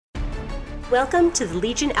Welcome to the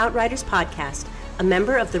Legion Outriders podcast, a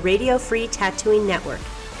member of the Radio Free Tattooing Network.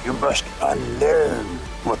 You must unlearn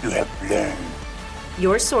what you have learned.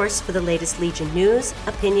 Your source for the latest Legion news,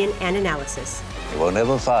 opinion, and analysis. You will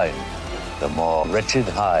never find the more wretched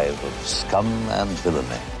hive of scum and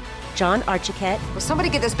villainy. John Archiquette. Will somebody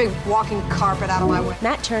get this big walking carpet out of my way?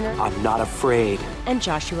 Matt Turner. I'm not afraid. And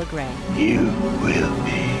Joshua Gray. You will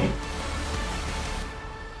be.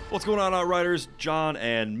 What's going on, Outriders? John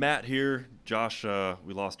and Matt here. Josh,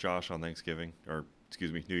 we lost Josh on Thanksgiving, or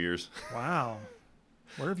excuse me, New Year's. Wow.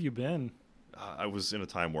 Where have you been? I was in a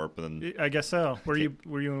time warp, and then I guess so. Were you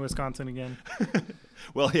in Wisconsin again?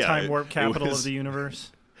 Well, yeah, time warp capital of the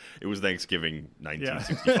universe. It was Thanksgiving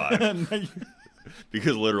 1965. Yeah.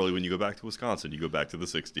 Because literally, when you go back to Wisconsin, you go back to the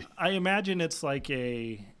 60s. I imagine it's like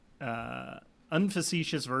a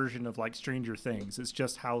unfacetious version of like Stranger Things. It's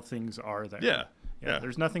just how things are there. Yeah.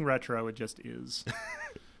 There's nothing retro. It just is.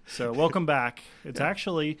 So welcome back. It's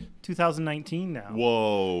actually 2019 now.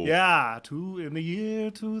 Whoa. Yeah, in the year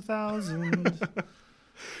 2000.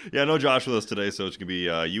 Yeah, no Josh with us today, so it's going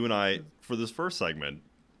to be you and I for this first segment.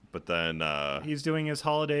 But then he's doing his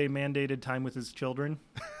holiday mandated time with his children.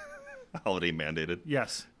 Holiday mandated?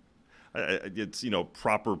 Yes. It's,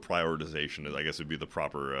 proper prioritization, I guess would be the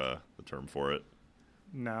proper the term for it.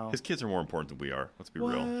 No. His kids are more important than we are. Let's be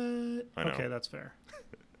real. I know. Okay, that's fair.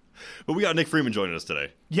 But we got Nick Freeman joining us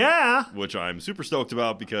today. Yeah. Which I'm super stoked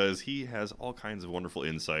about because he has all kinds of wonderful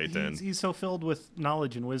insight. He's so filled with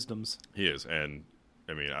knowledge and wisdoms. He is. And,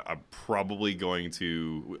 I mean, I'm probably going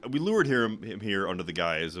to... We lured him here under the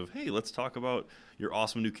guise of, hey, let's talk about your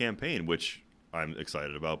awesome new campaign, which I'm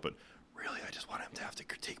excited about. But really, I just want him to have to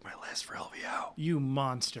critique my list for LVO. You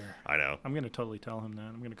monster. I know. I'm going to totally tell him that.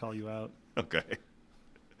 I'm going to call you out. Okay.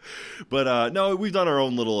 But, no, we've done our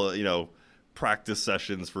own little, practice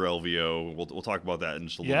sessions for LVO. We'll talk about that in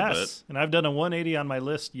just a little bit. Yes, and I've done a 180 on my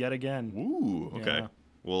list yet again. Ooh, okay. Yeah.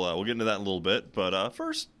 We'll get into that in a little bit. But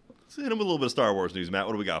first, let's hit him with a little bit of Star Wars news. Matt,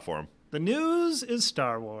 what do we got for him? The news is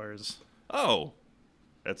Star Wars. Oh,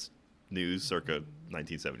 that's news circa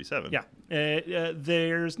 1977. Yeah.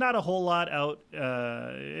 There's not a whole lot out.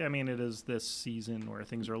 I mean, it is this season where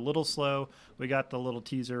things are a little slow. We got the little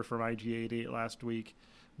teaser from IG-88 last week.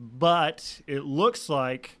 But it looks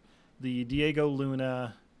like the Diego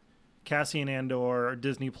Luna, Cassian Andor,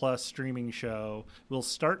 Disney Plus streaming show will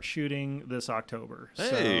start shooting this October.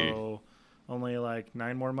 Hey. So only like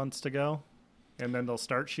 9 more months to go, and then they'll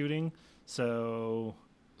start shooting. So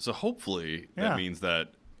hopefully that means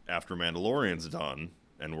that after Mandalorian's done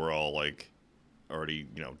and we're all like already,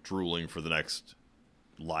 drooling for the next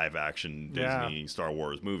live action Disney Star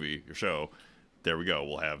Wars movie or show, there we go.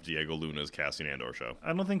 We'll have Diego Luna's Cassian Andor show.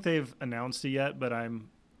 I don't think they've announced it yet, but I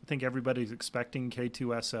think everybody's expecting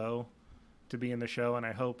K2SO to be in the show, and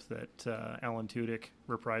I hope that Alan Tudyk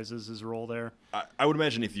reprises his role there. I would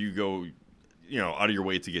imagine if you go, out of your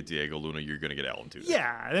way to get Diego Luna, you're going to get Alan Tudyk.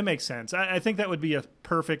 Yeah, that makes sense. I think that would be a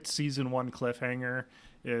perfect season 1 cliffhanger.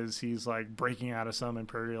 Is he's like breaking out of some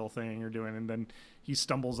Imperial thing or doing, and then he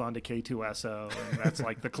stumbles onto K2SO, and that's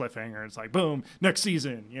like the cliffhanger. It's like boom, next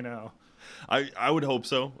season. I would hope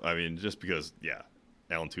so. I mean, just because,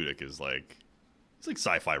 Alan Tudyk is like. It's like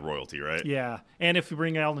sci-fi royalty, right? Yeah, and if we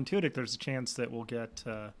bring Alan Tudyk, there's a chance that we'll get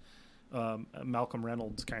Malcolm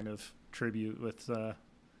Reynolds kind of tribute with...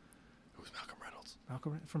 Who's Malcolm Reynolds?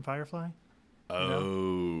 Malcolm from Firefly?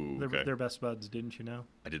 Oh, okay. They're best buds, didn't you know?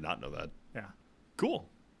 I did not know that. Yeah. Cool.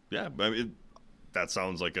 Yeah, I mean, that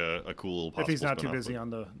sounds like a cool little possible if he's not too spin-off, busy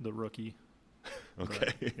on the Rookie.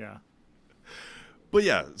 Okay. But, yeah. But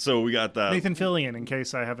yeah, so we got that. Nathan Fillion, in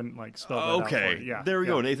case I haven't spelled that out for you. Yeah. There we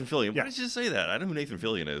go, Nathan Fillion. Yeah. Why did you say that? I know who Nathan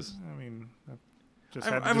Fillion is. I mean, just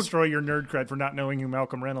had to destroy your nerd cred for not knowing who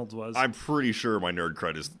Malcolm Reynolds was. I'm pretty sure my nerd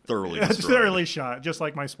cred is thoroughly destroyed. It's thoroughly shot, just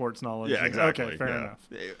like my sports knowledge. Yeah, exactly. Okay, fair enough.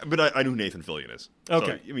 But I knew who Nathan Fillion is. Okay,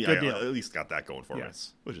 so, I mean, good I deal. at least got that going for me,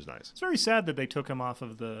 Yes. which is nice. It's very sad that they took him off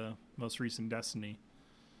of the most recent Destiny.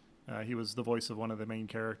 He was the voice of one of the main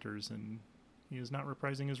characters, and he is not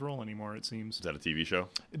reprising his role anymore, it seems. Is that a TV show?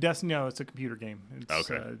 Destiny, no, it's a computer game. It's,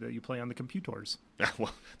 okay. That you play on the computers.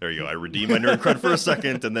 Well, there you go. I redeemed my nerd cred for a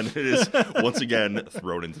second, and then it is once again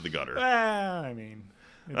thrown into the gutter. I mean,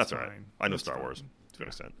 that's all right. I know It's Star fine. Wars to an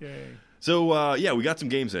extent. Yay. So we got some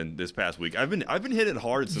games in this past week. I've been hitting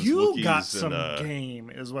hard since You Wookiees got some and, game,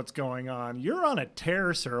 is what's going on. You're on a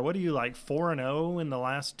tear, sir. What are you, like 4-0 in the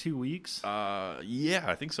last 2 weeks? Yeah,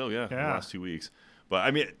 I think so. Yeah, in the last 2 weeks. But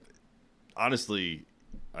I mean, honestly,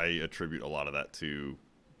 I attribute a lot of that to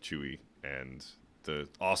Chewie and the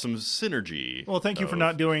awesome synergy. Well, thank you for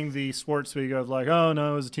not doing the sports speak of like, oh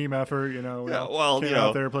no, it was a team effort. We Yeah, all well, came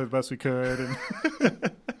out there, played the best we could.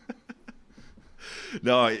 And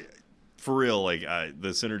No, for real, like the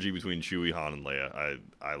synergy between Chewie, Han, and Leia,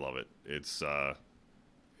 I love it. It's a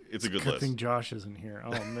good list. Good thing Josh isn't here.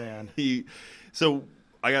 Oh man. So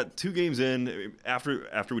I got 2 games in after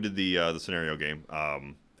we did the scenario game,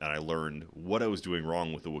 and I learned what I was doing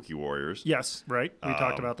wrong with the Wookiee Warriors. Yes, right. We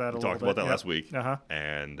talked about that a little bit. We talked about that last week. Uh-huh.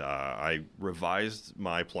 And I revised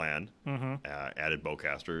my plan, added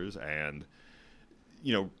bowcasters, and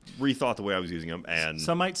rethought the way I was using them. And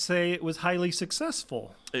some might say it was highly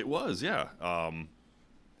successful. It was, yeah.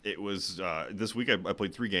 It was this week. I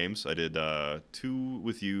played 3 games. I did 2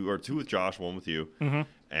 with you, or 2 with Josh, 1 with you,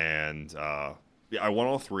 and I won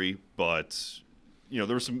all 3. But there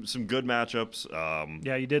were some good matchups.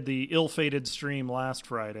 Yeah, you did the ill-fated stream last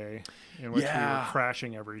Friday, in which we were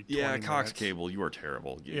crashing every 20 minutes. Cox Cable, you are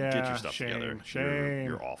terrible. Get your stuff together. Shame.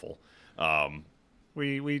 You're awful.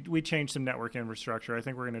 We changed some network infrastructure. I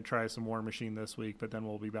think we're going to try some War Machine this week, but then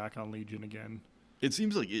we'll be back on Legion again. It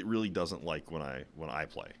seems like it really doesn't like when I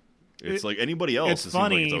play. It's like anybody else. It's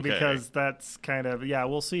funny like it's okay. because that's kind of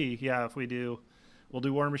we'll see. Yeah, if we do, we'll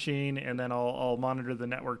do War Machine, and then I'll monitor the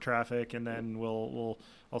network traffic, and then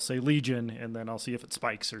I'll say Legion, and then I'll see if it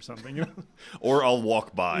spikes or something. Or I'll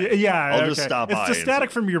walk by. Yeah, I'll just stop by. It's the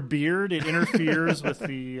static from your beard. It interferes with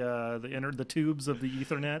the tubes of the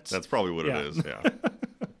Ethernet. That's probably what it is. Yeah.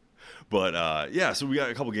 But so we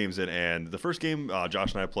got a couple games in, and the first game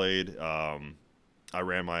Josh and I played, I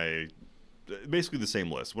ran basically the same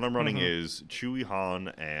list. What I'm running is Chewie, Han,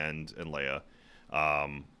 and Leia.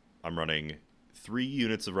 I'm running 3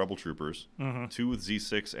 units of Rebel Troopers, 2 with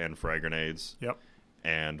Z6 and frag grenades. Yep.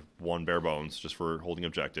 And 1 bare bones just for holding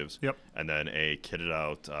objectives. Yep. And then a kitted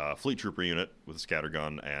out fleet trooper unit with a scatter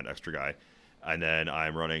gun and extra guy. And then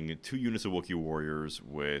I'm running 2 units of Wookiee warriors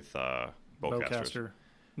with bowcasters.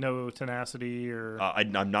 No tenacity or...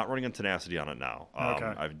 I'm not running a tenacity on it now. Okay.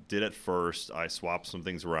 I did at first. I swapped some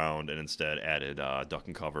things around and instead added duck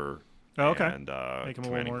and cover. Oh, okay. And make them a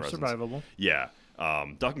little more presence. survivable. Yeah.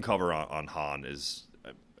 Duck and cover on Han is...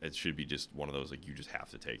 It should be just one of those, like, you just have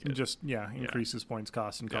to take it. Just, increase his points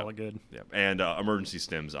cost and call it good. Yeah. And emergency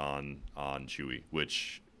stims on Chewie,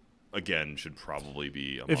 which... Again, should probably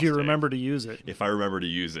be a if you remember to use it. If I remember to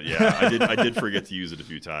use it, yeah, I did forget to use it a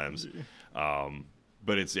few times,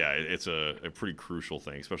 but it's a pretty crucial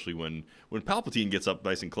thing, especially when Palpatine gets up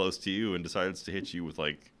nice and close to you and decides to hit you with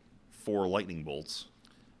like 4 lightning bolts.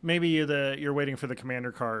 Maybe you're waiting for the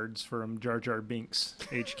commander cards from Jar Jar Binks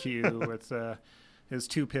HQ with his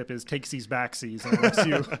 2-pip is takesies backsies, and lets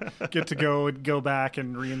you get to go back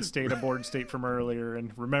and reinstate a board state from earlier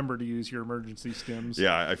and remember to use your emergency stims.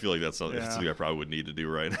 Yeah, I feel like that's something I probably would need to do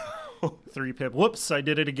right now. 3-pip. Whoops, I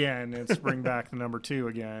did it again. It's bring back the number 2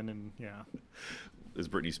 again, and Is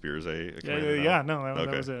Britney Spears a commander? Yeah, no,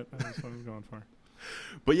 that was it. That was what I was going for.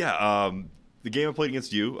 But the game I played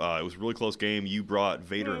against you, it was a really close game. You brought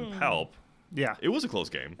Vader and Palp. Yeah. It was a close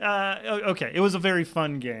game. Okay, it was a very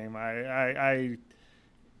fun game. I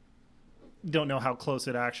don't know how close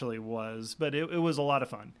it actually was, but it was a lot of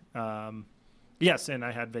fun. Yes, and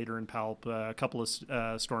I had Vader and Palp, a couple of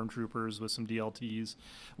stormtroopers with some DLTs,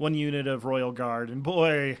 1 unit of Royal Guard, and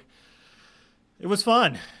boy, it was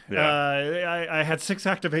fun. Yeah. I had 6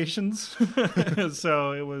 activations,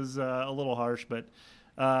 so it was a little harsh, but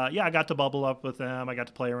I got to bubble up with them. I got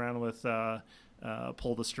to play around with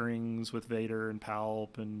pull the strings with Vader and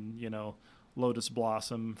Palp, and Lotus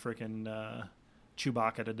Blossom, freaking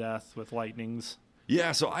Chewbacca to death with lightnings.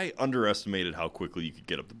 Yeah, so I underestimated how quickly you could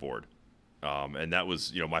get up the board, and that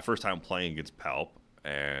was my first time playing against Palp,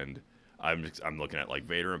 and I'm looking at like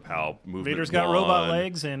Vader and Palp. Vader's got robot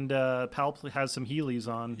legs, and Palp has some Heelys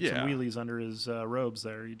on, some Yeah. wheelies under his robes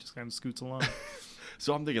there. He just kind of scoots along.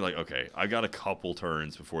 So I'm thinking like, okay, I got a couple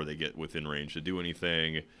turns before they get within range to do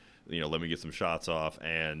anything. Let me get some shots off,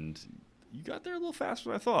 and you got there a little faster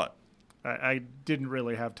than I thought. I didn't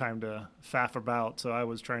really have time to faff about, so I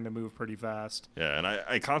was trying to move pretty fast. Yeah, and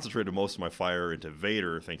I concentrated most of my fire into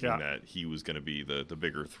Vader, thinking that he was going to be the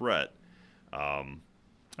bigger threat.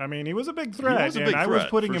 I mean, he was a big threat, and I was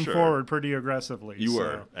putting him forward pretty aggressively. You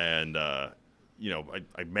were, and I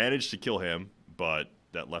managed to kill him, but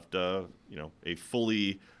that left a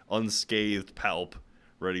fully unscathed Palp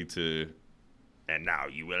ready to. And now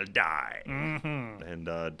you will die. Mm-hmm. And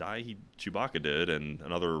Chewbacca did, and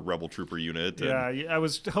another Rebel Trooper unit. And I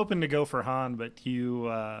was hoping to go for Han, but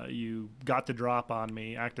you got the drop on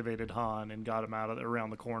me, activated Han, and got him around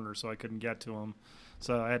the corner, so I couldn't get to him.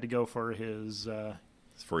 So I had to go for his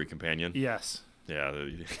furry companion. Yes. Yeah.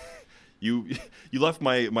 You left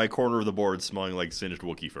my corner of the board smelling like singed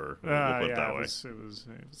Wookiee fur. We'll put it that way. It was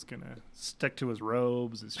gonna stick to his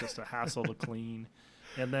robes. It's just a hassle to clean.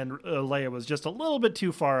 And then Leia was just a little bit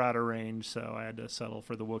too far out of range, so I had to settle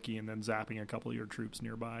for the Wookiee and then zapping a couple of your troops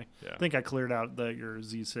nearby. Yeah. I think I cleared out your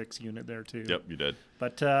Z6 unit there, too. Yep, you did.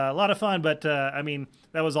 But a lot of fun, but I mean,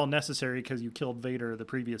 that was all necessary because you killed Vader the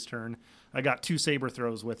previous turn. I got 2 saber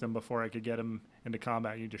throws with him before I could get him into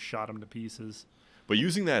combat. You just shot him to pieces. But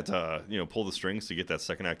using that, pull the strings to get that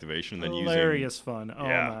second activation, and then hilarious fun. Oh,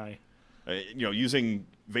 my. Using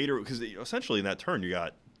Vader, because essentially in that turn you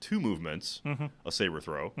got 2 movements, a saber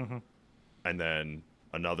throw, and then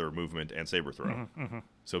another movement and saber throw.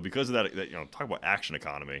 So because of that, talk about action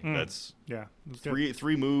economy. That's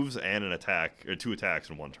three moves and an attack, or 2 attacks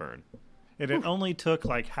in one turn. And it only took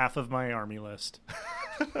like half of my army list.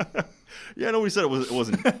 Yeah, nobody said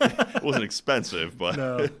it wasn't expensive, but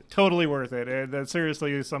no, totally worth it. That's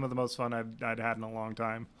seriously some of the most fun I'd had in a long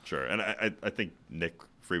time. Sure, and I think Nick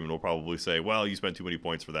Freeman will probably say, well, you spent too many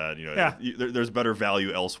points for that. There's better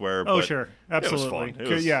value elsewhere. Oh, but sure. Absolutely.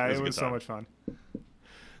 It was so much fun.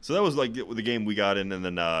 So that was like the game we got in, and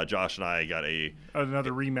then Josh and I got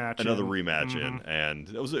another rematch in, and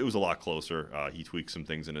it was a lot closer. He tweaked some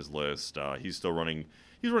things in his list. He's running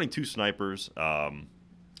 2 snipers,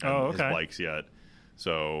 his bikes yet.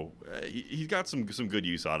 So he's got some good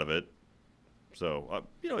use out of it. So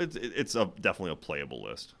it's definitely a playable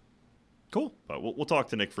list. Cool. But we'll talk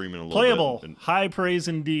to Nick Freeman a little playable. bit. High praise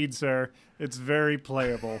indeed, sir. It's very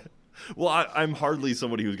playable. Well, I'm hardly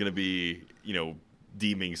somebody who's going to be,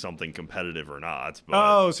 deeming something competitive or not. But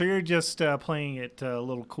oh, so you're just playing it a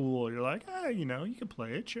little cool. You're like, you can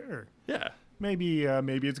play it, sure. Yeah. Maybe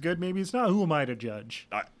it's good, maybe it's not. Who am I to judge?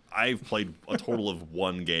 I've played a total of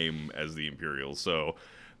 1 game as the Imperials, so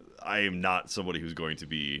I am not somebody who's going to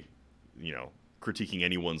be, critiquing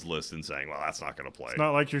anyone's list and saying, well, that's not going to play. It's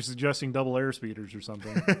not like you're suggesting double air speeders or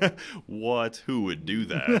something. What? Who would do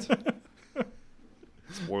that?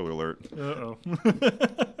 Spoiler alert. Uh-oh.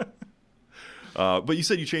 But you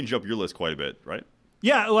said you changed up your list quite a bit, right?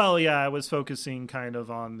 Yeah, well, I was focusing kind of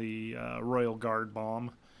on the Royal Guard bomb,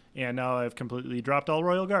 and now I've completely dropped all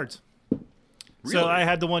Royal Guards. Really? So I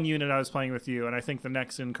had the 1 unit I was playing with you, and I think the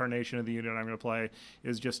next incarnation of the unit I'm going to play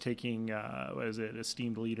is just taking,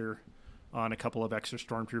 Esteemed Leader on a couple of extra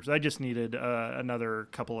stormtroopers. I just needed another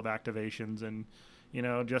couple of activations and,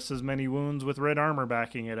 just as many wounds with red armor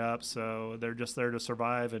backing it up, so they're just there to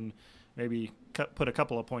survive and maybe put a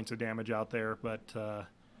couple of points of damage out there, but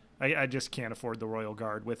I just can't afford the Royal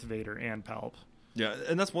Guard with Vader and Palp. Yeah,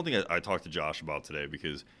 and that's one thing I talked to Josh about today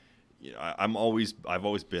because I've always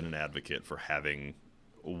been an advocate for having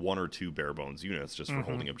 1 or 2 bare bones units just for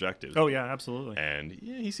holding objectives. Oh yeah, absolutely. And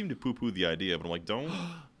he seemed to poo-poo the idea, but I'm like, don't.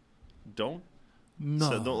 No.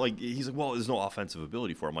 So don't, he's like, well, there's no offensive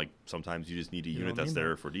ability for him. Like, sometimes you just need a unit that's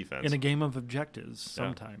there for defense. In a game of objectives,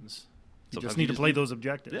 sometimes. You Sometimes just need to play those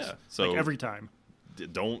objectives. Yeah. So every time.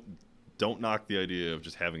 Don't knock the idea of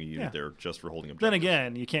just having a unit there just for holding objectives. Then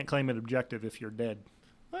again, you can't claim an objective if you're dead.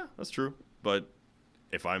 That's true. But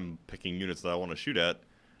if I'm picking units that I want to shoot at,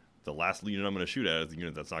 the last unit I'm going to shoot at is the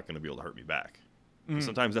unit that's not going to be able to hurt me back.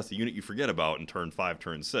 Sometimes that's the unit you forget about in turn 5,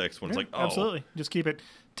 turn 6, when it's like, oh. Absolutely. Just keep it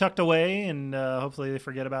tucked away, and hopefully they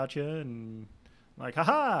forget about you, and like,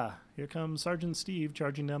 haha, here comes Sergeant Steve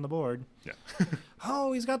charging down the board. Yeah.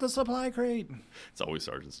 Oh, he's got the supply crate. It's always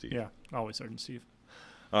Sergeant Steve. Yeah, always Sergeant Steve.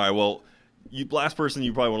 All right, well, last person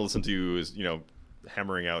you probably want to listen to is,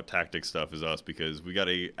 hammering out tactics stuff is us, because we got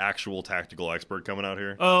a actual tactical expert coming out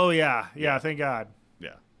here. Oh, yeah, thank God.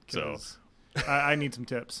 Yeah, so I need some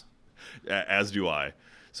tips. As do I.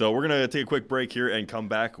 So we're going to take a quick break here and come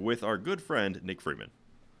back with our good friend, Nick Freeman.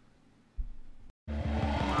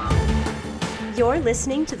 You're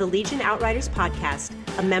listening to the Legion Outriders podcast,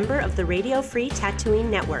 a member of the Radio Free Tatooine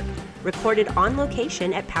Network, recorded on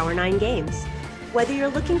location at Power 9 Games. Whether you're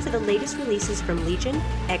looking for the latest releases from Legion,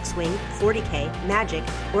 X-Wing, 40K, Magic,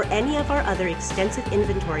 or any of our other extensive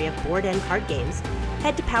inventory of board and card games,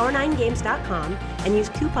 head to power9games.com and use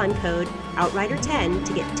coupon code OUTRIDER10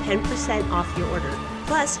 to get 10% off your order.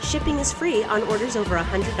 Plus, shipping is free on orders over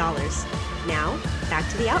 $100. Now, back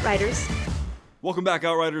to the Outriders. Welcome back,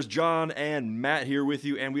 Outriders. John and Matt here with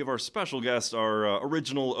you, and we have our special guest, our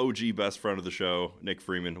original OG best friend of the show, Nick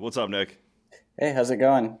Freeman. What's up, Nick? Hey, how's it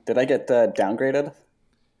going? Did I get downgraded?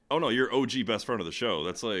 Oh, no, you're OG best friend of the show.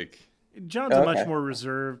 That's like... John's a much more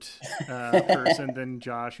reserved person than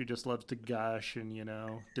Josh, who just loves to gush and,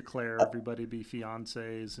 declare everybody to be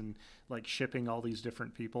fiancés and, shipping all these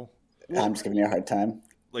different people. I'm just giving you a hard time.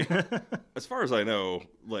 As far as I know,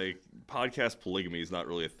 podcast polygamy is not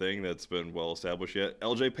really a thing that's been well established yet.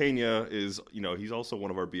 LJ Pena is, he's also one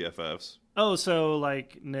of our BFFs. Oh, so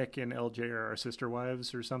like Nick and LJ are our sister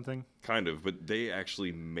wives or something? Kind of, but they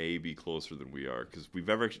actually may be closer than we are because we've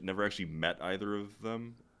never actually met either of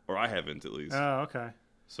them, or I haven't at least. Oh, okay.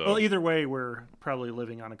 So, well, either way, we're probably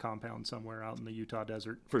living on a compound somewhere out in the Utah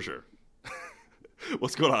desert. For sure.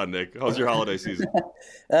 What's going on, Nick? How's your holiday season?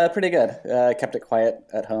 Pretty good. Kept it quiet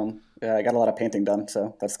at home. I got a lot of painting done,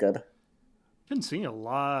 so that's good. I've been seeing a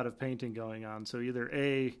lot of painting going on. So either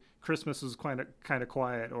A, Christmas was kind of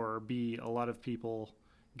quiet, or B, a lot of people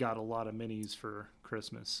got a lot of minis for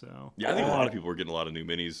Christmas. So yeah, I think a lot of people are getting a lot of new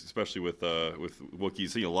minis, especially with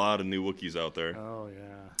Wookiees. Seeing a lot of new Wookiees out there. Oh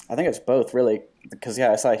yeah. I think it's both really, because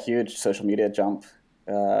I saw a huge social media jump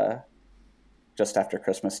just after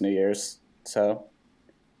Christmas, New Year's. So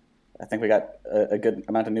I think we got a good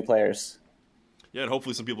amount of new players. Yeah, and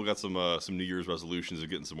hopefully some people got some New Year's resolutions of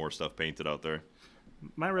getting some more stuff painted out there.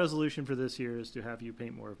 My resolution for this year is to have you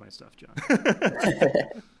paint more of my stuff, John.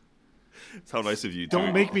 It's how nice of you.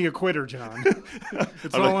 Don't make me a quitter, John.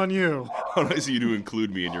 It's all on you. How nice of you to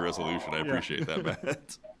include me in your resolution. I appreciate that,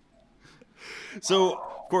 Matt. So,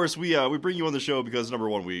 of course, we bring you on the show because, number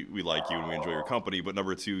one, we like you and we enjoy your company, but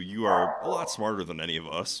number two, you are a lot smarter than any of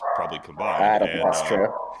us, probably combined. I don't think that's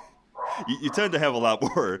true. You tend to have a lot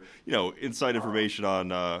more, inside information on,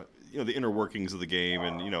 the inner workings of the game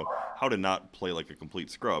and, how to not play like a complete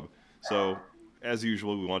scrub. So, as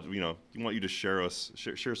usual, we want you to share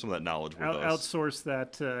some of that knowledge with us. Outsource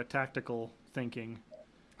that tactical thinking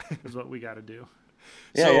is what we got to do.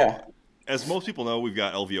 Yeah. As most people know, we've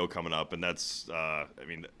got LVO coming up, and that's,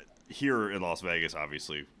 here in Las Vegas,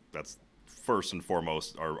 obviously, that's first and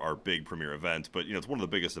foremost our big premier event. But it's one of the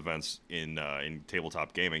biggest events in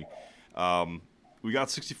tabletop gaming. We got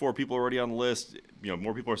 64 people already on the list.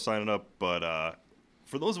 More people are signing up. But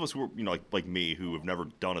for those of us who are, like me, who have never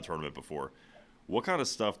done a tournament before, what kind of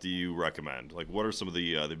stuff do you recommend? Like, what are some of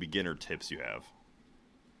the beginner tips you have?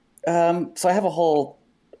 So I have a whole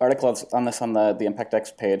article on this on the Impact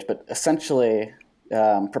X page, but essentially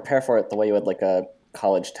prepare for it the way you would like a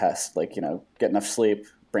college test. Like, get enough sleep,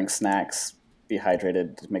 bring snacks, be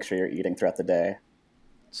hydrated, make sure you're eating throughout the day.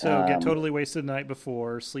 So get totally wasted the night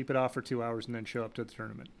before, sleep it off for 2 hours, and then show up to the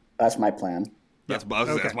tournament. That's my plan. That's my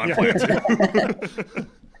plan, too.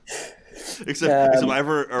 Except if I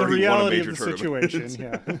ever already won a major tournament. The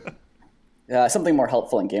situation, something more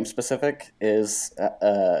helpful and game-specific is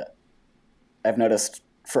I've noticed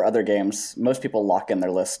for other games, most people lock in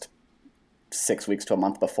their list 6 weeks to a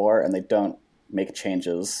month before, and they don't make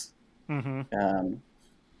changes. Mm-hmm.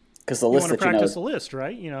 Because the list that you know, practice the list,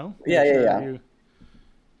 right? Yeah.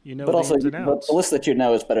 But also, ins and outs. the list that you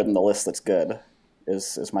know is better than the list that's good.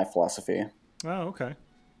 Is my philosophy. Oh, okay.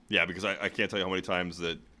 Yeah, because I can't tell you how many times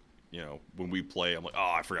that when we play, I'm like,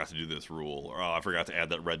 oh, I forgot to do this rule, or oh, I forgot to add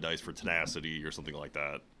that red dice for tenacity, or something like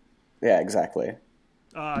that. Yeah, exactly.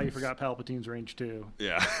 You forgot Palpatine's range too.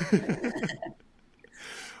 Yeah.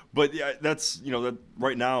 But yeah, that's that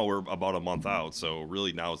right now we're about a month out, so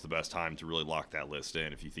really now is the best time to really lock that list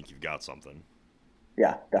in if you think you've got something.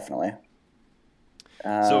 Yeah, definitely.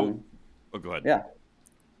 Go ahead. Yeah,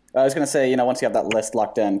 I was going to say, once you have that list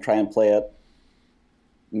locked in, try and play it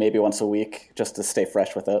maybe once a week just to stay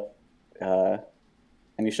fresh with it, and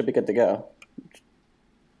you should be good to go.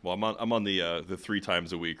 Well, I'm on the 3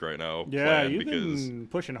 times a week right now. Yeah, you've been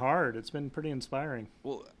pushing hard. It's been pretty inspiring.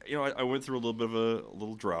 Well, I went through a little bit of a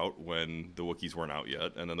little drought when the Wookiees weren't out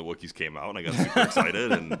yet, and then the Wookiees came out, and I got super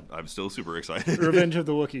excited, and I'm still super excited. Revenge of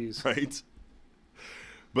the Wookiees, right?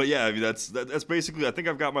 But yeah, that's basically. I think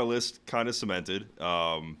I've got my list kind of cemented.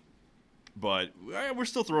 But we're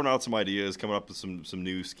still throwing out some ideas, coming up with some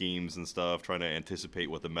new schemes and stuff, trying to anticipate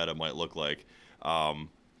what the meta might look like.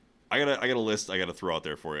 I got a list I got to throw out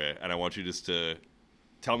there for you, and I want you just to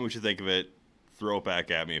tell me what you think of it. Throw it back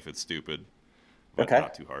at me if it's stupid, but okay.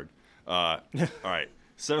 Not too hard. All right,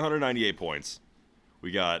 798 points.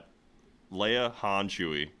 We got Leia, Han,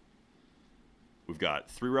 Chewie. We've got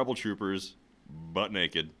 3 Rebel troopers, butt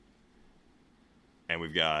naked, and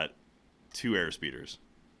we've got 2 airspeeders.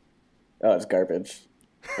 Oh, it's garbage.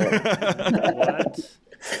 What?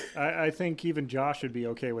 I think even Josh would be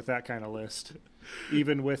okay with that kind of list,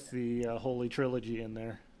 even with the Holy Trilogy in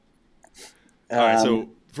there. All right, so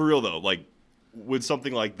for real though, like, would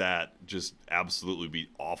something like that just absolutely be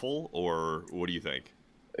awful, or what do you think?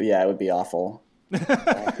 Yeah, it would be awful.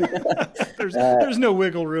 There's no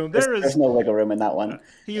wiggle room. There's no wiggle room in that one.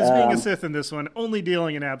 He is being a Sith in this one, only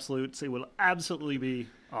dealing in absolutes. It will absolutely be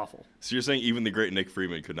awful. So you're saying even the great Nick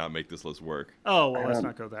Freeman could not make this list work? Oh, well, let's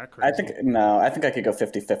not go that crazy. I think I could go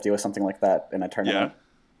 50-50 with something like that in a tournament.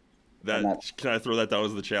 Can I throw that down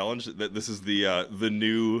as the challenge? That this is the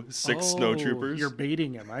new 6 snow troopers. You're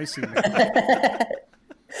baiting him. I see.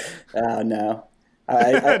 Oh no.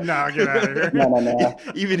 No, get out of here. No.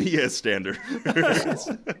 Even he has standards.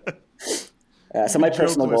 So my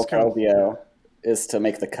personal goal for LVO is to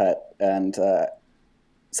make the cut, and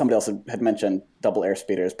somebody else had mentioned double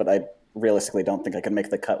airspeeders, but I realistically don't think I can make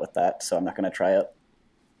the cut with that, so I'm not going to try it.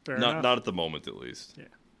 Not at the moment, at least. Yeah.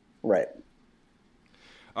 Right.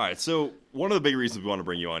 All right, so one of the big reasons we want to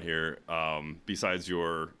bring you on here, besides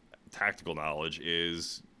your tactical knowledge,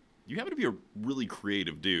 is you happen to be a really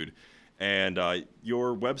creative dude. And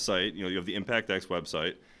your website, you have the Impact X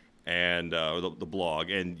website and the blog,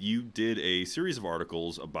 and you did a series of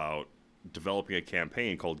articles about developing a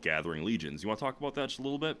campaign called Gathering Legions. You want to talk about that just a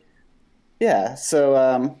little bit? Yeah,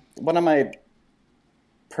 so one of my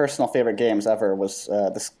personal favorite games ever was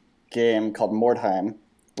this game called Mordheim,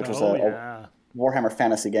 which was a Warhammer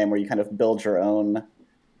fantasy game where you kind of build your own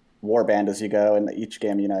warband as you go, and each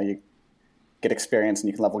game, you get experience and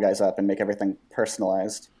you can level guys up and make everything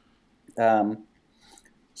personalized. So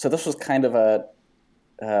this was kind of a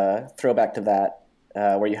throwback to that,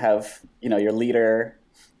 where you have, your leader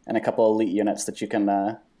and a couple elite units that you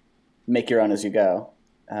can make your own as you go.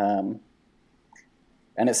 And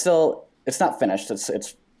it's not finished.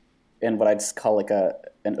 It's in what I'd call like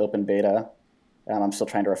an open beta. I'm still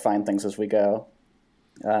trying to refine things as we go.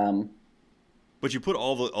 But you put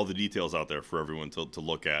all the details out there for everyone to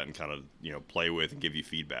look at and kind of play with and give you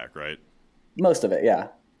feedback, right? Most of it, yeah.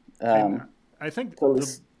 I think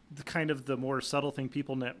the kind of the more subtle thing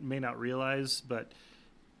people may not realize, but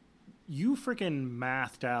you freaking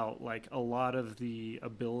mathed out like a lot of the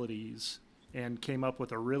abilities and came up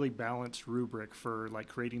with a really balanced rubric for like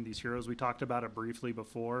creating these heroes. We talked about it briefly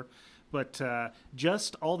before, but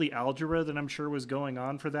just all the algebra that I'm sure was going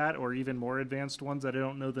on for that, or even more advanced ones that I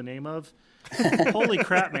don't know the name of. Holy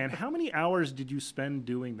crap, man. How many hours did you spend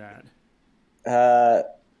doing that?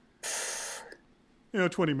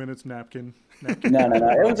 20 minutes napkin. No.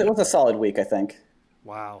 It was a solid week, I think.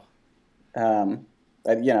 Wow.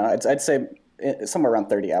 I'd say somewhere around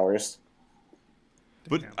 30 hours.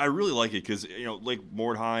 But I really like it because, like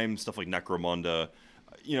Mordheim, stuff like Necromunda,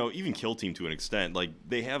 even Kill Team to an extent, like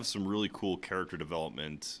they have some really cool character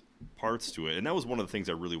development parts to it. And that was one of the things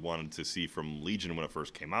I really wanted to see from Legion when it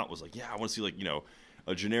first came out, was like, I want to see like,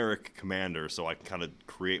 a generic commander so I can kind of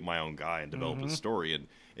create my own guy and develop his story. And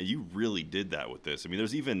you really did that with this. I mean,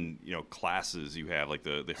 there's even, classes you have, like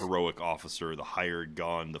the heroic officer, the hired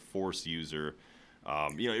gun, the force user.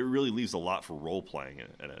 It really leaves a lot for role-playing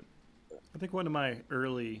in it. I think one of my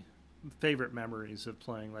early favorite memories of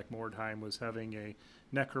playing like Mordheim was having a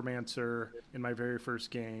necromancer in my very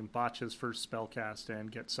first game botch his first spellcast and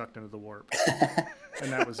get sucked into the warp.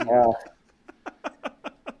 And that was the end.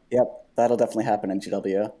 Yep, that'll definitely happen in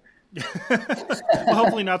GW. Well,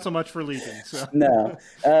 hopefully not so much for Legion. So. No.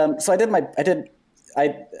 So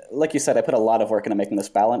I like you said, I put a lot of work into making this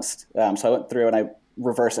balanced. So I went through and I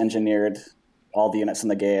reverse engineered all the units in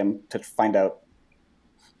the game to find out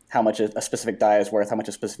how much a specific die is worth, how much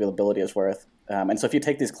a specific ability is worth. And so if you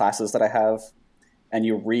take these classes that I have and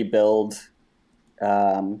you rebuild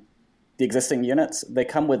the existing units, they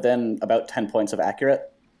come within about 10 points of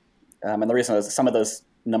accurate. And the reason is some of those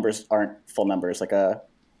numbers aren't full numbers. Like I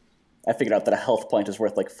figured out that a health point is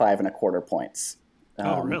worth like 5.25 points.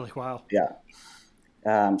 Oh, really? Wow. Yeah.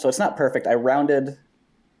 So it's not perfect. I rounded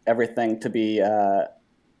everything to be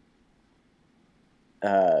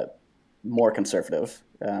more conservative.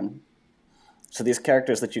 So these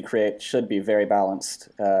characters that you create should be very balanced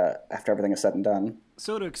after everything is said and done.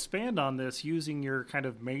 So to expand on this, using your kind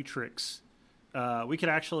of matrix, we could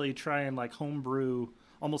actually try and like homebrew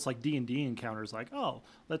almost like D&D encounters, like,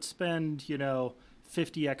 let's spend,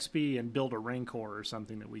 50 XP and build a Rancor or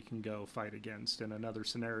something that we can go fight against in another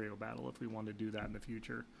scenario battle if we want to do that in the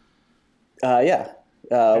future. Yeah.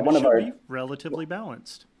 One of our relatively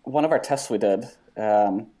balanced. One of our tests we did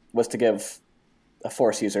was to give a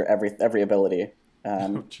force user every ability.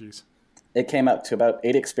 Oh, jeez. It came up to about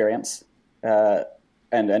 80 experience.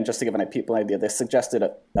 And just to give people an idea, the suggested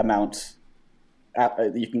amount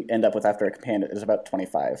you can end up with after a campaign is about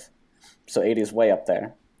 25. So 80 is way up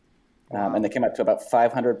there. Wow. And they came up to about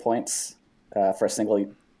 500 points for a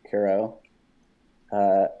single hero.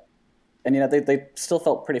 And, they still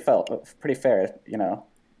felt pretty fair.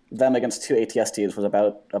 Them against 2 ATSTs was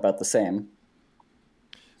about the same.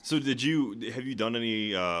 So have you done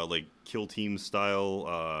any like kill team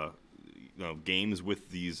style games with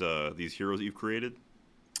these heroes that you've created?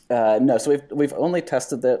 No, so we've only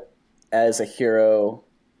tested it as a hero,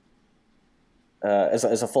 as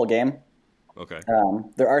a full game. Okay.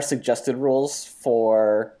 There are suggested rules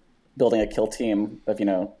for building a kill team of,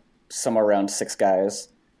 somewhere around 6 guys,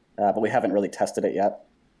 but we haven't really tested it yet.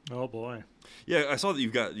 Oh boy. Yeah, I saw that you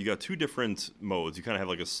got 2 different modes. You kind of have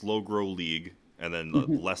like a slow grow league, and then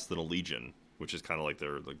less than a legion, which is kind of like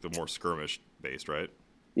the more skirmish based, right?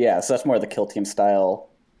 Yeah, so that's more the kill team style.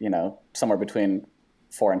 Somewhere between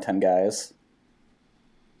 4 and 10 guys.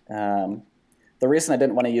 The reason I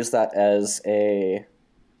didn't want to use that as a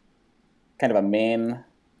kind of a main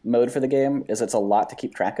mode for the game is it's a lot to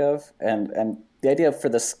keep track of, and the idea for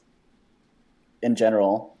this in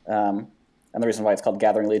general, and the reason why it's called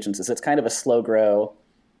Gathering Legions, is it's kind of a slow grow,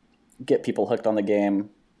 get people hooked on the game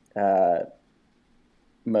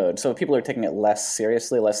mode. So if people are taking it less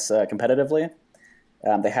seriously, less competitively,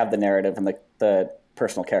 they have the narrative and the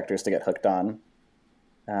personal characters to get hooked on.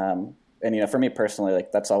 And for me personally,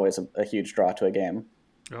 like that's always a huge draw to a game.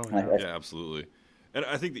 Oh yeah, yeah, absolutely. And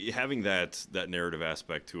I think that having that narrative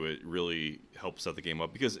aspect to it really helps set the game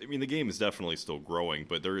up, because the game is definitely still growing,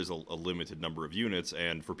 but there is a limited number of units,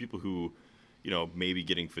 and for people who, maybe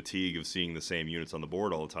getting fatigue of seeing the same units on the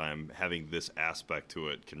board all the time, having this aspect to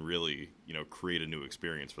it can really, create a new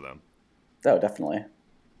experience for them. Oh, definitely.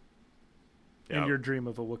 Yeah. And your dream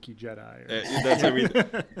of a Wookiee Jedi.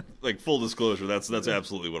 That's, like full disclosure, that's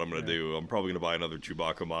absolutely what I'm going to do. I'm probably going to buy another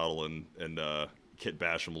Chewbacca model and kit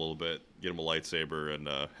bash him a little bit, get him a lightsaber, and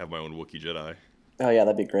have my own Wookiee Jedi. Oh yeah,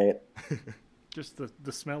 that'd be great. Just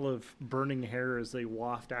the smell of burning hair as they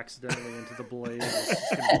waft accidentally into the blade is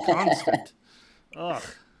just going to be constant. Ugh.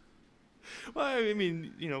 Well,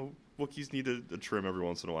 Wookiees need a trim every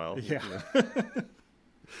once in a while. Yeah.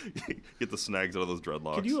 Get the snags out of those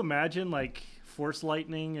dreadlocks. Could you imagine, like, Force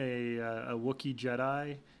lightning a Wookiee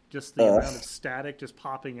Jedi? Just the amount of static just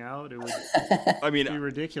popping out. It would be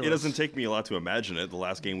ridiculous. It doesn't take me a lot to imagine it. The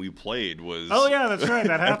last game we played was... Oh, yeah, that's right.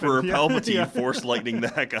 That happened. Emperor Palpatine Force lightning the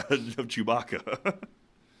heck out of Chewbacca.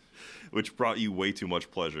 Which brought you way too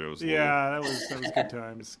much pleasure. That was good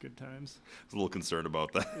times. Good times. I was a little concerned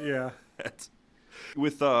about that. Yeah.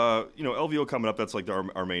 With LVO coming up, that's like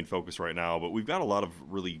our main focus right now. But we've got a lot of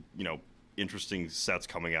really interesting sets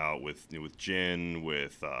coming out with Jyn,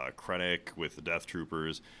 with Krennic, with the Death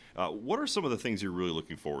Troopers. What are some of the things you're really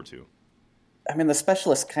looking forward to? The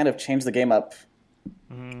specialists kind of changed the game up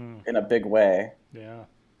in a big way. Yeah.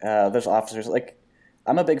 There's officers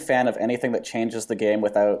I'm a big fan of anything that changes the game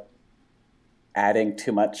without adding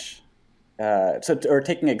too much, or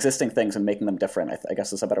taking existing things and making them different. I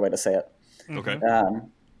guess is a better way to say it. Okay.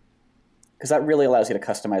 Because that really allows you to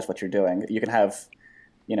customize what you're doing. You can have,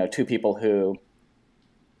 2 people who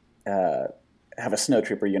have a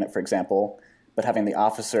snowtrooper unit, for example, but having the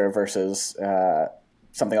officer versus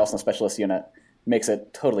something else in the specialist unit makes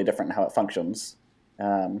it totally different in how it functions.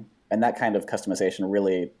 And that kind of customization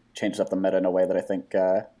really changes up the meta in a way that I think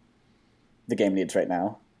the game needs right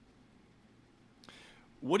now.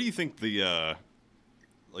 What do you think the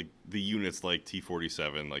units like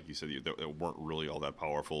T-47, like you said, that weren't really all that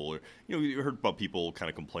powerful? You heard about people kind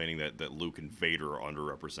of complaining that Luke and Vader are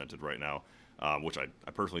underrepresented right now, which I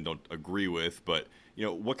personally don't agree with. But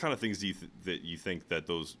what kind of things do you think that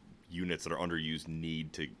those units that are underused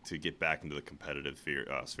need to get back into the competitive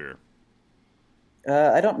sphere?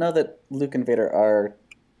 I don't know that Luke and Vader are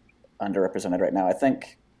underrepresented right now. I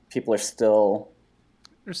think people are still...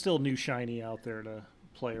 There's still new shiny out there to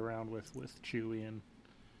play around with Chewie, and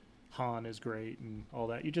Han is great and all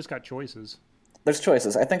that. You just got choices. There's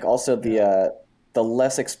choices. I think also the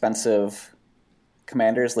less expensive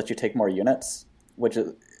commanders let you take more units, which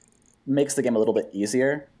makes the game a little bit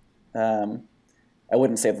easier. I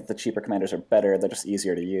wouldn't say that the cheaper commanders are better. They're just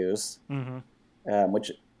easier to use,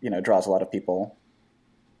 which draws a lot of people.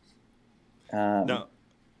 No,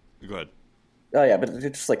 go ahead. Oh yeah, but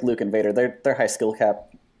it's just like Luke and Vader. They're high skill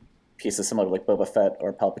cap pieces, similar to like Boba Fett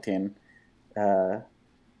or Palpatine, where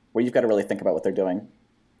you've got to really think about what they're doing.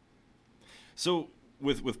 So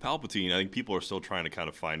with Palpatine, I think people are still trying to kind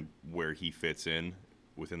of find where he fits in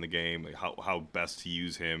within the game, like how best to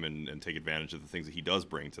use him and take advantage of the things that he does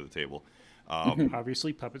bring to the table.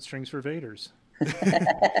 Obviously, puppet strings for Vaders.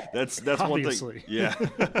 That's Obviously. one thing. Yeah.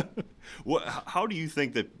 How do you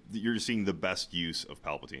think that you're seeing the best use of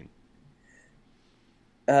Palpatine?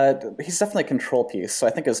 He's definitely a control piece. So I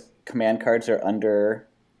think his command cards are under.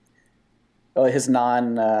 Well, his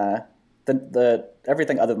the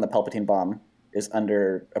everything other than the Palpatine bomb is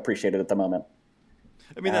underappreciated at the moment.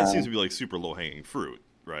 I mean, that seems to be like super low hanging fruit,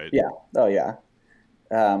 right? Yeah. Oh yeah.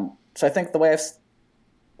 So I think the way I've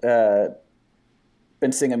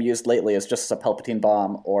been seeing him used lately is just as a Palpatine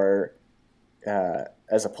bomb or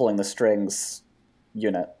as a pulling the strings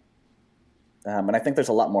unit. And I think there's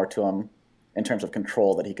a lot more to him in terms of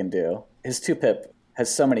control that he can do. His 2-pip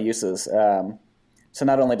has so many uses. So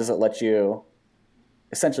not only does it let you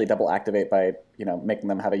essentially double activate by, making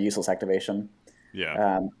them have a useless activation.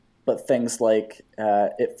 Yeah. But things like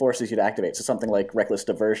it forces you to activate. So something like Reckless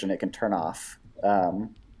Diversion, it can turn off.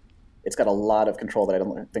 It's got a lot of control that I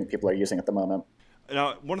don't think people are using at the moment.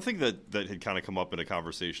 Now, one thing that had kind of come up in a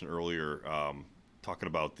conversation earlier, talking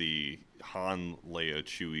about the Han, Leia,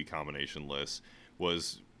 Chewie combination list,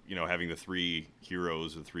 was having the 3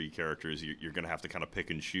 heroes or 3 characters. You're going to have to kind of pick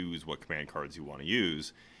and choose what command cards you want to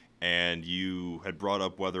use. And you had brought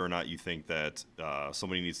up whether or not you think that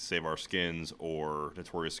Somebody Needs to Save Our Skins or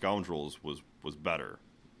Notorious Scoundrels was better.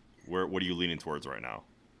 What are you leaning towards right now?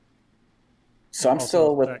 So I'm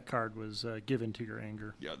still with... That card was Given to Your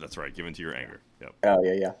Anger. Yeah, that's right. Given to Your Anger. Yep. Oh,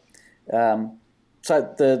 yeah.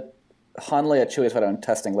 So the Han, Leia, Chewie is what I'm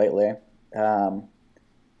testing lately. And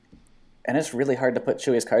it's really hard to put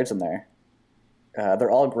Chewie's cards in there.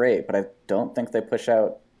 They're all great, but I don't think they push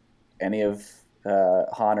out any of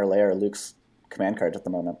Han or Leia or Luke's command cards at the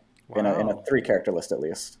moment. Wow. In a 3-character list, at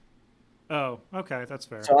least. Oh, okay, that's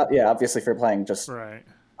fair. So, obviously if you're playing just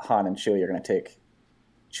Han and Chewie, you're going to take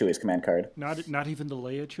Chewie's command card. Not even the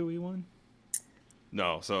Leia Chewie one?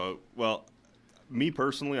 No. So, well, me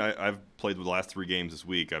personally, I've played the last 3 games this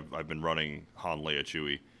week. I've been running Han, Leia,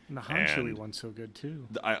 Chewie. And the Han Chewie one's so good, too.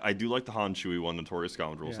 I do like the Han Chewie one, Notorious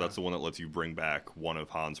Scoundrels. Yeah. That's the one that lets you bring back one of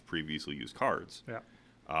Han's previously used cards.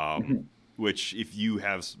 Yeah. Which, if you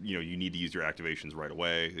have, you need to use your activations right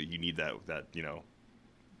away. You need that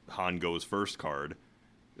Han Goes First card.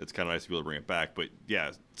 It's kind of nice to be able to bring it back. But,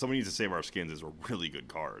 yeah, Somebody Needs to Save Our Skins is a really good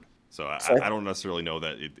card. So I don't necessarily know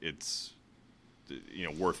that it's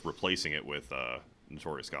worth replacing it with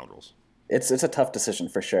Notorious Scoundrels. It's a tough decision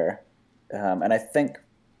for sure. And I think,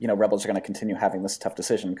 Rebels are going to continue having this tough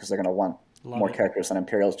decision because they're going to want more characters than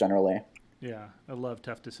Imperials generally. Yeah, I love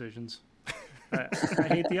tough decisions. I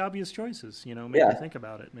hate the obvious choices. Make me think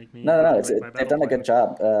about it. Make me. No. They've done a good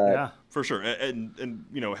job. Yeah, for sure. And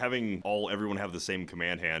having everyone have the same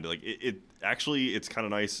command hand, like it's kind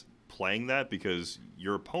of nice playing that because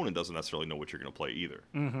your opponent doesn't necessarily know what you're going to play either.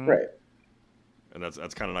 Mm-hmm. Right. And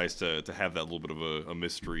that's kind of nice to have that little bit of a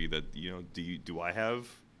mystery that do I have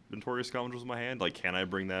Notorious Scoundrels in my hand? Like, can I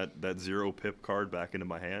bring that 0-pip card back into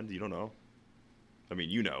my hand? You don't know. I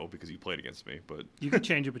mean, because you played against me, but... You could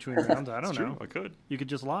change it between rounds. I don't know. True, I could. You could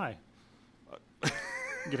just lie. You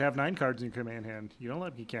could have 9 cards in your command hand. You don't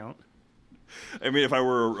let me count. I mean, if I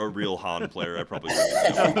were a real Han player, I probably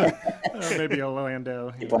would. Maybe a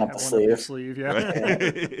Lando. Keep one up the sleeve. Yeah.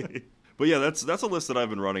 Right. But yeah, that's a list that I've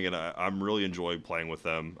been running, and I'm really enjoying playing with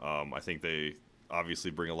them. I think they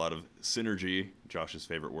obviously bring a lot of synergy, Josh's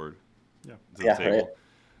favorite word, to the table.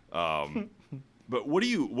 Right. But what do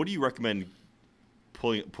you recommend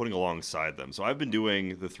putting alongside them? So I've been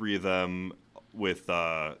doing the 3 of them with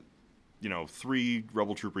 3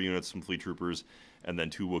 Rebel Trooper units, some Fleet Troopers, and then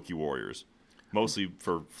 2 Wookiee Warriors. Mostly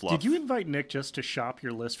for fluff. Did you invite Nick just to shop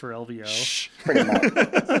your list for LVO? Shh. Pretty much.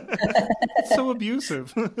 So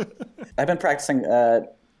abusive. I've been practicing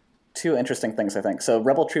 2 interesting things, I think. So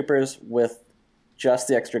Rebel Troopers with just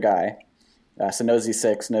the extra guy. So no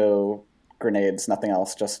Z6, no grenades, nothing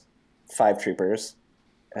else, just 5 troopers.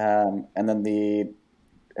 And then the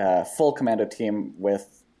full commando team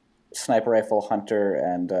with sniper rifle, hunter,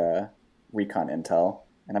 and recon intel.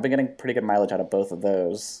 And I've been getting pretty good mileage out of both of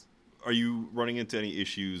those. Are you running into any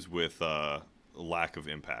issues with lack of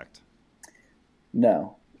impact?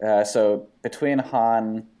 No. So between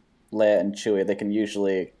Han, Leia, and Chewie, they can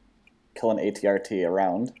usually kill an ATRT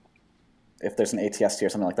around. If there's an ATST or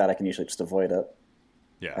something like that, I can usually just avoid it.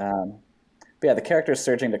 Yeah. But yeah, the characters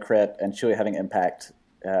surging to crit and Chewie having impact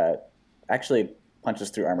actually punches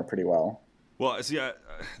through armor pretty well. Well, see,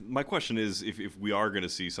 my question is, if we are going to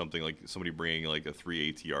see something like somebody bringing like a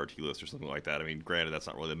 3 ATRT list or something like that, I mean, granted, that's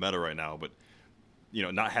not really the meta right now, but,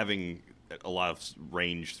 not having a lot of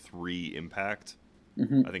range 3 impact,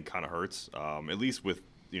 I think kind of hurts. At least with,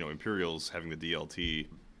 Imperials having the DLT,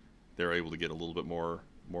 they're able to get a little bit more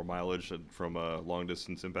mileage from long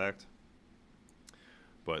distance impact.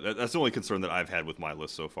 But that's the only concern that I've had with my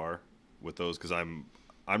list so far with those, because I'm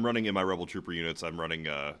running in my Rebel Trooper units, I'm running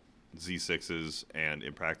Z6s and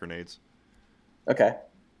impact grenades. Okay.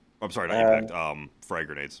 I'm sorry, not impact, frag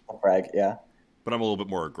grenades. Frag, yeah. But I'm a little bit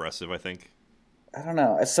more aggressive, I think. I don't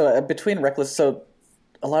know. So between Reckless, so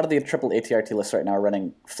a lot of the triple ATRT lists right now are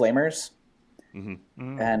running Flamers.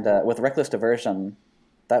 Mm-hmm. And with Reckless Diversion,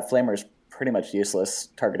 that Flamer is pretty much useless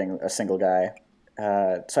targeting a single guy.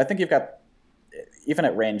 So I think you've got, even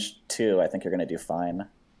at range 2, I think you're going to do fine.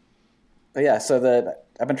 But yeah, so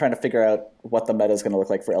I've been trying to figure out what the meta is going to look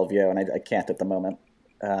like for LVO, and I can't at the moment.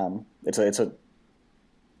 It's a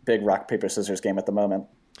big rock paper scissors game at the moment.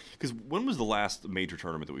 Because when was the last major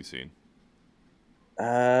tournament that we've seen?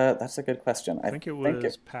 That's a good question. I think it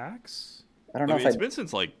was PAX. I don't know if it's been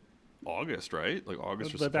since like August, right? Like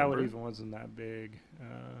August or September. But that one even wasn't that big.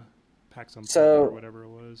 PAX on so, or whatever it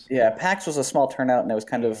was. Yeah, PAX was a small turnout, and it was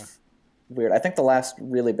kind of weird. I think the last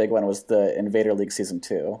really big one was the Invader League Season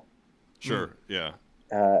 2. Sure, yeah.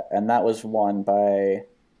 And that was won by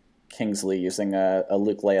Kingsley using a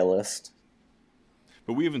Luke Leia list.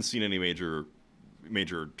 But we haven't seen any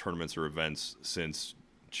major tournaments or events since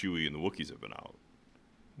Chewie and the Wookiees have been out.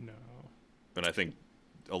 No. And I think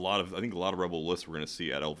a lot of Rebel lists we're going to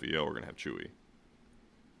see at LVO are going to have Chewie.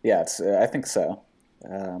 Yeah, I think so.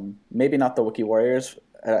 Maybe not the Wookiee Warriors.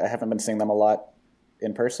 I haven't been seeing them a lot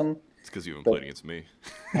in person. It's because you haven't played against me.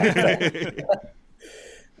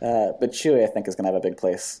 But Chewie, I think, is going to have a big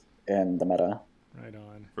place in the meta. Right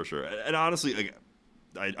on. For sure. And honestly,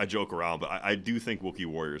 I joke around, but I do think Wookiee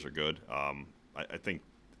Warriors are good. I think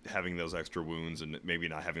having those extra wounds and maybe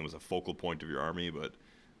not having them as a focal point of your army, but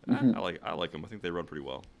I like them. I think they run pretty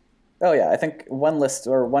well. Oh yeah, I think one list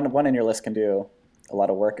or one in your list can do a lot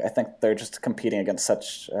of work. I think they're just competing against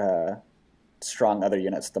such strong other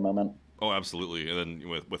units at the moment. Oh, absolutely. And then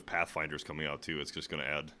with Pathfinders coming out too, it's just going to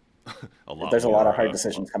add a lot. There's a lot of hard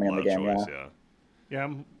decisions coming in the game. Choice, yeah.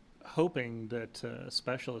 I'm hoping that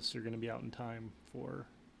specialists are going to be out in time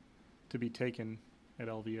to be taken at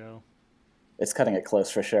LVO. It's cutting it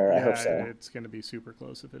close for sure. I hope so. It's going to be super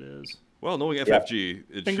close if it is. Well, knowing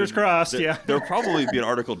FFG, fingers crossed. There'll probably be an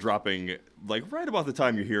article dropping like right about the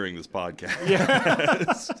time you're hearing this podcast.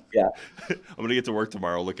 Yeah. I'm gonna get to work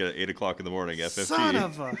tomorrow. Look at 8:00 in the morning. FFG. Son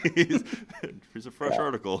of a. Here's a fresh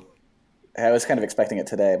article. I was kind of expecting it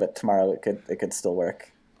today, but tomorrow it could still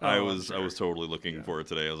work. I was totally looking for it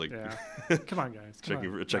today. I was like, come on, guys.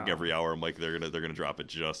 Checking every hour. I'm like, they're gonna drop it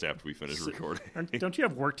just after we finish recording. Don't you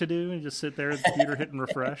have work to do and just sit there at the computer hitting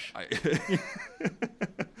refresh?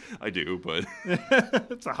 I do, but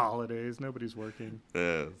it's the holidays. Nobody's working.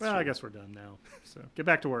 Well, I guess we're done now. So get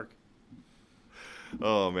back to work.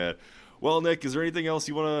 Oh man. Well, Nick, is there anything else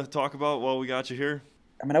you want to talk about while we got you here?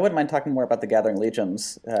 I mean, I wouldn't mind talking more about the Gathering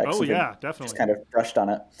Legions. Definitely. Just kind of brushed on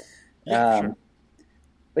it. Yeah, sure.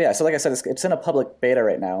 But yeah, so like I said, it's in a public beta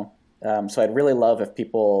right now. So I'd really love if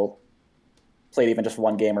people played even just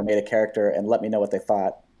one game or made a character and let me know what they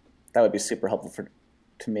thought. That would be super helpful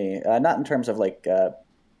to me. Not in terms of like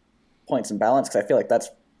points and balance, because I feel like that's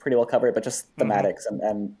pretty well covered, but just thematics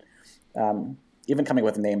and even coming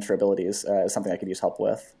with names for abilities is something I could use help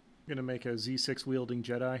with. You're going to make a Z6 wielding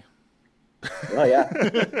Jedi? Oh, yeah.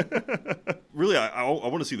 Really, I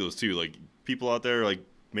want to see those too. Like, people out there, like,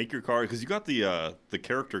 make your card, because you got the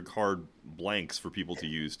character card blanks for people to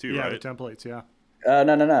use too, right? Yeah, the templates, yeah.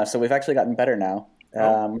 No. So we've actually gotten better now.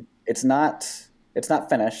 It's not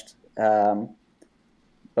finished,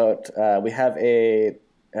 but we have a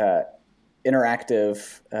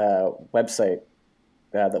interactive website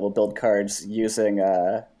that will build cards using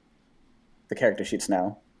the character sheets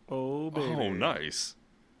now. Oh, baby. Oh, nice.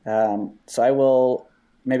 So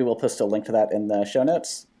maybe we'll post a link to that in the show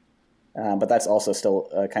notes. But that's also still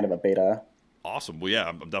kind of a beta. Awesome. Well, yeah,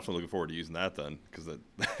 I'm definitely looking forward to using that then, because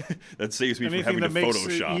that saves me Anything from having to makes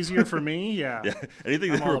Photoshop. It easier for me, yeah.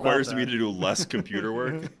 Anything that requires me to do less computer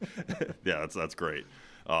work. Yeah, that's great.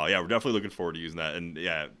 Yeah, we're definitely looking forward to using that. And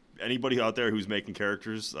yeah, anybody out there who's making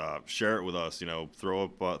characters, share it with us.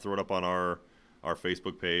 Throw it up on our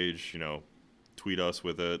Facebook page. Tweet us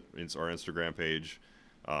with it. It's our Instagram page.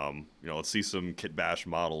 Let's see some Kit Bash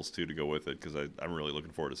models too to go with it, because I'm really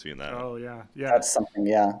looking forward to seeing that. Oh yeah. That's something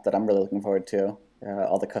that I'm really looking forward to.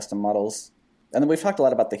 All the custom models, and then we've talked a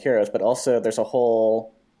lot about the heroes, but also there's a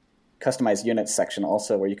whole customized units section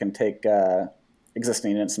also where you can take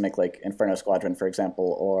existing units and make like Inferno Squadron, for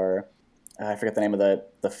example, or I forget the name of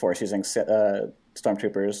the force using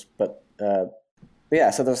stormtroopers, but yeah.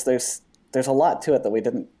 So there's a lot to it that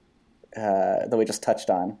we just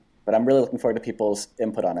touched on. But I'm really looking forward to people's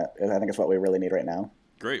input on it. I think it's what we really need right now.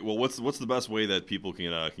 Great. Well, what's the best way that people can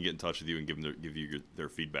get in touch with you and give you their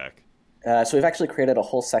feedback? So we've actually created a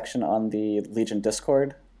whole section on the Legion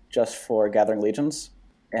Discord just for Gathering Legions.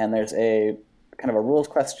 And there's a kind of a rules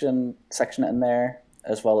question section in there,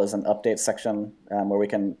 as well as an update section where we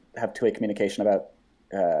can have two-way communication about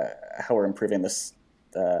how we're improving this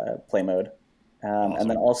play mode. Awesome. And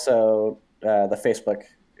then also the Facebook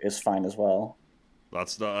is fine as well.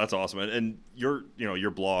 That's awesome, and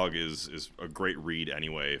your blog is a great read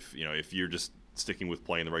anyway. If you're just sticking with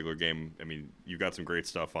playing the regular game, I mean, you've got some great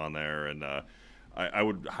stuff on there, and I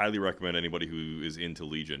would highly recommend anybody who is into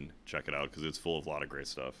Legion check it out because it's full of a lot of great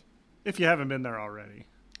stuff. If you haven't been there already.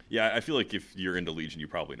 Yeah, I feel like if you're into Legion, you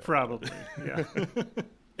probably know. Probably, yeah.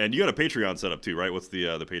 And you got a Patreon set up too, right? What's the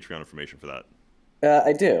Patreon information for that?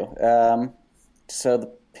 I do. So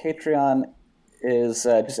the Patreon is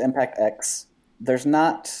just Impact X. There's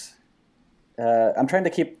not... I'm trying to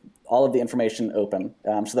keep all of the information open.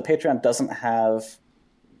 So the Patreon doesn't have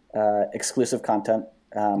exclusive content,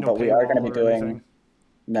 but we are going to be doing...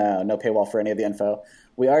 No paywall for any of the info.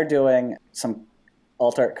 We are doing some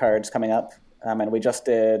alt art cards coming up, and we just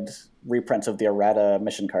did reprints of the errata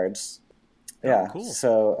mission cards. Yeah, cool.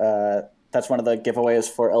 So that's one of the giveaways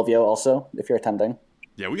for LVO also, if you're attending.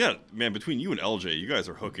 Yeah, we got, man, between you and LJ, you guys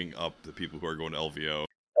are hooking up the people who are going to LVO.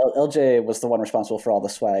 LJ was the one responsible for all the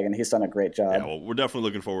swag, and he's done a great job. Yeah, well, we're definitely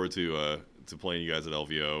looking forward to playing you guys at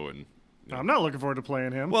LVO. And I'm not looking forward to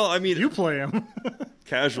playing him. Well, I mean... You play him.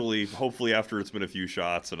 Casually, hopefully after it's been a few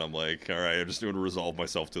shots, and I'm like, all right, I'm just going to resolve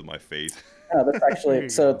myself to my fate. No, this actually...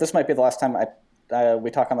 so this might be the last time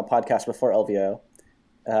we talk on the podcast before LVO.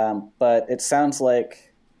 But it sounds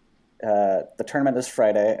like the tournament is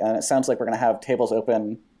Friday, and it sounds like we're going to have tables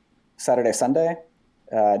open Saturday, Sunday,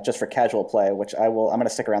 just for casual play, which I'm going to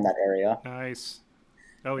stick around that area. Nice.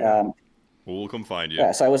 Oh, yeah. Well, we'll come find you.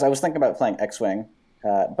 Yeah, so I was thinking about playing X-Wing,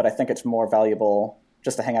 but I think it's more valuable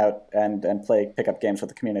just to hang out and pick up games with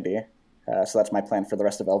the community. So that's my plan for the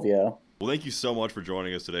rest of LVO. Well, thank you so much for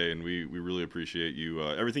joining us today, and we really appreciate you,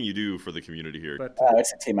 everything you do for the community here.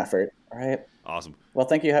 It's a team effort, all right? Awesome. Well,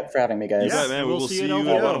 thank you for having me, guys. Yeah, man, we'll see you in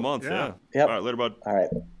about a month. Yeah. Yep. All right, later, bud. All right,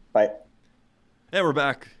 bye. And we're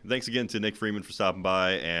back. Thanks again to Nick Freeman for stopping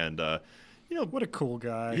by, and what a cool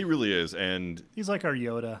guy. He really is, and he's like our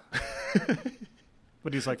Yoda,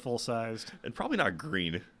 but he's like full-sized. And probably not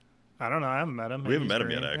green. I don't know. I haven't met him. We haven't met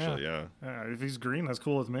him yet, actually, yeah. If he's green, that's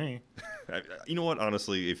cool with me. You know what?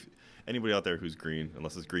 Honestly, if anybody out there who's green,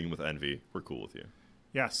 unless it's green with envy, we're cool with you.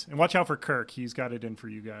 Yes. And watch out for Kirk. He's got it in for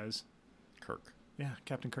you guys. Kirk? Yeah,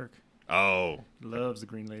 Captain Kirk. Oh. He loves the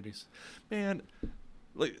green ladies. Man,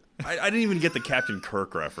 like I didn't even get the Captain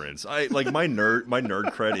Kirk reference. My nerd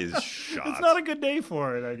cred is shot. It's not a good day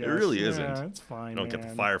for it, I guess. It really isn't. Yeah, it's fine. I don't get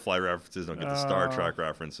the Firefly references. Don't get the Star Trek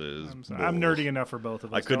references. I'm nerdy enough for both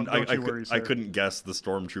of us. I couldn't guess the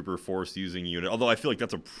Stormtrooper Force using unit. Although I feel like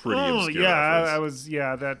that's a pretty obscure reference.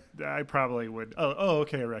 reference. I probably would. Oh,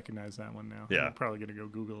 okay. I recognize that one now. Yeah. I'm probably gonna go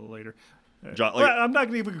Google it later. I'm not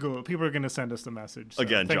going to even Google it. People are going to send us the message. So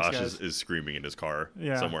again, thanks, Josh is screaming in his car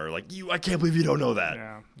somewhere like, I can't believe you don't know that.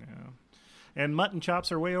 Yeah. And mutton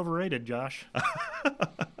chops are way overrated, Josh.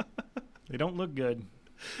 They don't look good.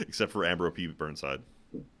 Except for Ambrose P. Burnside.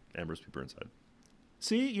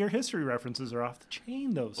 See, your history references are off the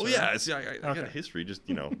chain, though. Sir. Oh, yeah. I got a history, just,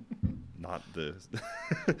 not the...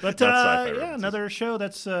 But, yeah, another show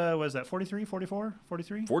that's, what is that, 43, 44,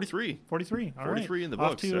 43? 43. 43, all 43 right. in the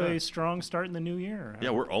books, Off to a strong start in the new year. Yeah,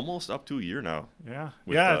 we're almost up to a year now. Yeah.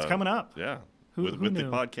 It's coming up. Yeah. Who with knew? the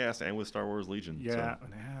podcast and with Star Wars Legion. Yeah,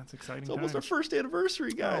 it's exciting. It's almost our first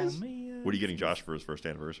anniversary, guys. Oh, man. What are you getting Josh for his first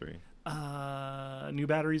anniversary? New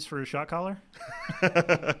batteries for his shot collar.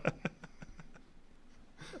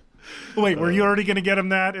 Wait, were you already going to get him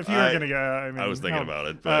that? If you were going to get, I was thinking about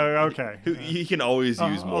it. But okay. He can always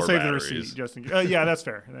use more. I'll save batteries. the receipt just in case. Yeah, that's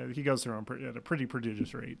fair. He goes through them at a pretty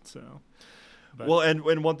prodigious rate. So. But. Well,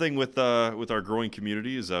 and one thing with our growing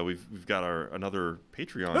community is we've got another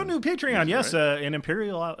Patreon. Oh, new Patreon, yes. Right? An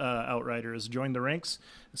Imperial Outrider has joined the ranks.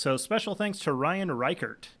 So special thanks to Ryan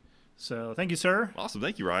Reichert. So thank you, sir. Awesome,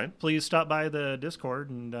 thank you, Ryan. Please stop by the Discord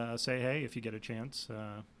and say hey if you get a chance.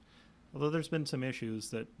 Although there's been some issues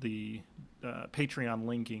that the Patreon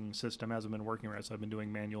linking system hasn't been working right, so I've been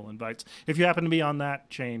doing manual invites. If you happen to be on that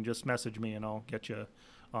chain, just message me and I'll get you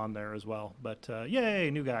on there as well. But yay,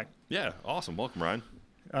 new guy. Yeah, awesome. Welcome, Ryan.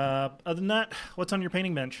 Other than that, what's on your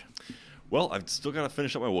painting bench? Well, I've still got to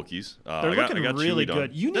finish up my Wookiees. They're looking really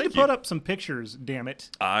good. You need to put up some pictures, damn it.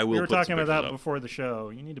 I will. We were talking about that before the show.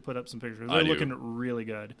 You need to put up some pictures. They're looking really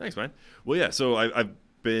good. Thanks, man. Well, yeah, so I've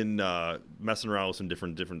been messing around with some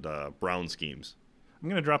different brown schemes. I'm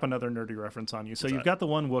going to drop another nerdy reference on you. So you've got the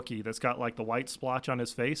one Wookiee that's got like the white splotch on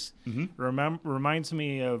his face. Mm-hmm. Reminds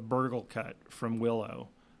me of Burgle Cut from Willow.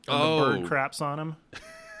 The bird craps on him.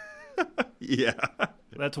 Yeah.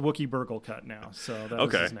 That's Wookiee Burgle Cut now. So that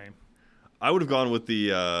was his name. I would have gone with the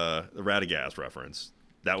Radagast reference.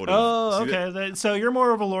 That would have. Oh, okay. So you're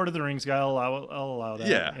more of a Lord of the Rings guy. I'll allow that.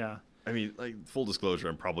 Yeah. I mean, like, full disclosure,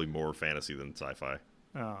 I'm probably more fantasy than sci-fi.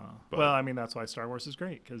 Well, I mean, that's why Star Wars is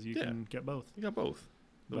great, because you can get both. You got both.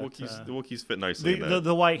 The Wookiees fit nicely.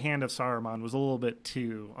 The white hand of Saruman was a little bit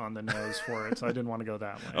too on the nose for it, so I didn't want to go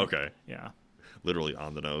that way. Okay. Yeah. literally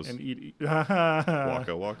on the nose. And eat.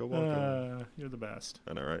 Waka, waka, waka. You're the best.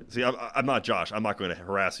 I know, right? See, I'm not Josh. I'm not going to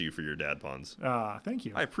harass you for your dad puns. Thank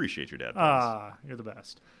you. I appreciate your dad puns. You're the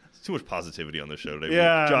best. It's too much positivity on this show today.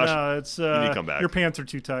 Yeah, Josh, no, it's you need to come back. Your pants are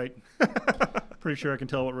too tight. Pretty sure I can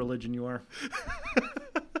tell what religion you are.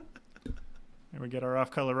 And we get our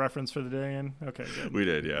off-color reference for the day in? Okay, good. We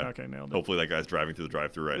did, yeah. Okay, nailed it. Hopefully that guy's driving through the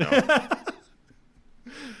drive-thru right now.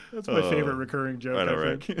 That's my favorite recurring joke, I know, I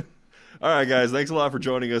right? think. All right, guys. Thanks a lot for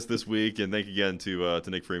joining us this week, and thank you again to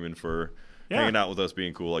Nick Freeman for hanging out with us,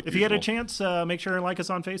 being cool like If usual. you get a chance, make sure and like us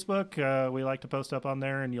on Facebook. We like to post up on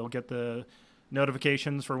there, and you'll get the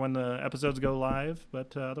notifications for when the episodes go live.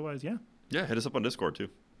 But otherwise, yeah. Yeah, hit us up on Discord, too.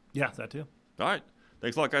 Yeah, that too. All right.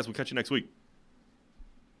 Thanks a lot, guys. We'll catch you next week.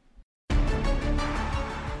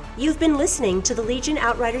 You've been listening to the Legion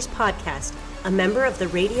Outriders podcast, a member of the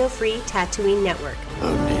Radio Free Tatooine Network.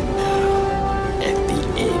 Only now, at the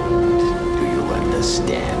end, do you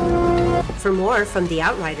understand? For more from the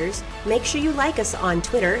Outriders, make sure you like us on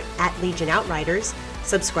Twitter at Legion Outriders,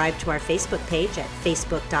 subscribe to our Facebook page at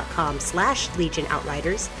facebook.com/Legion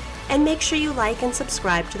Outriders, and make sure you like and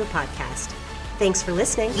subscribe to the podcast. Thanks for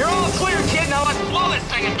listening. You're all clear, kid. Now let's blow this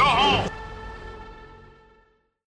thing and go home.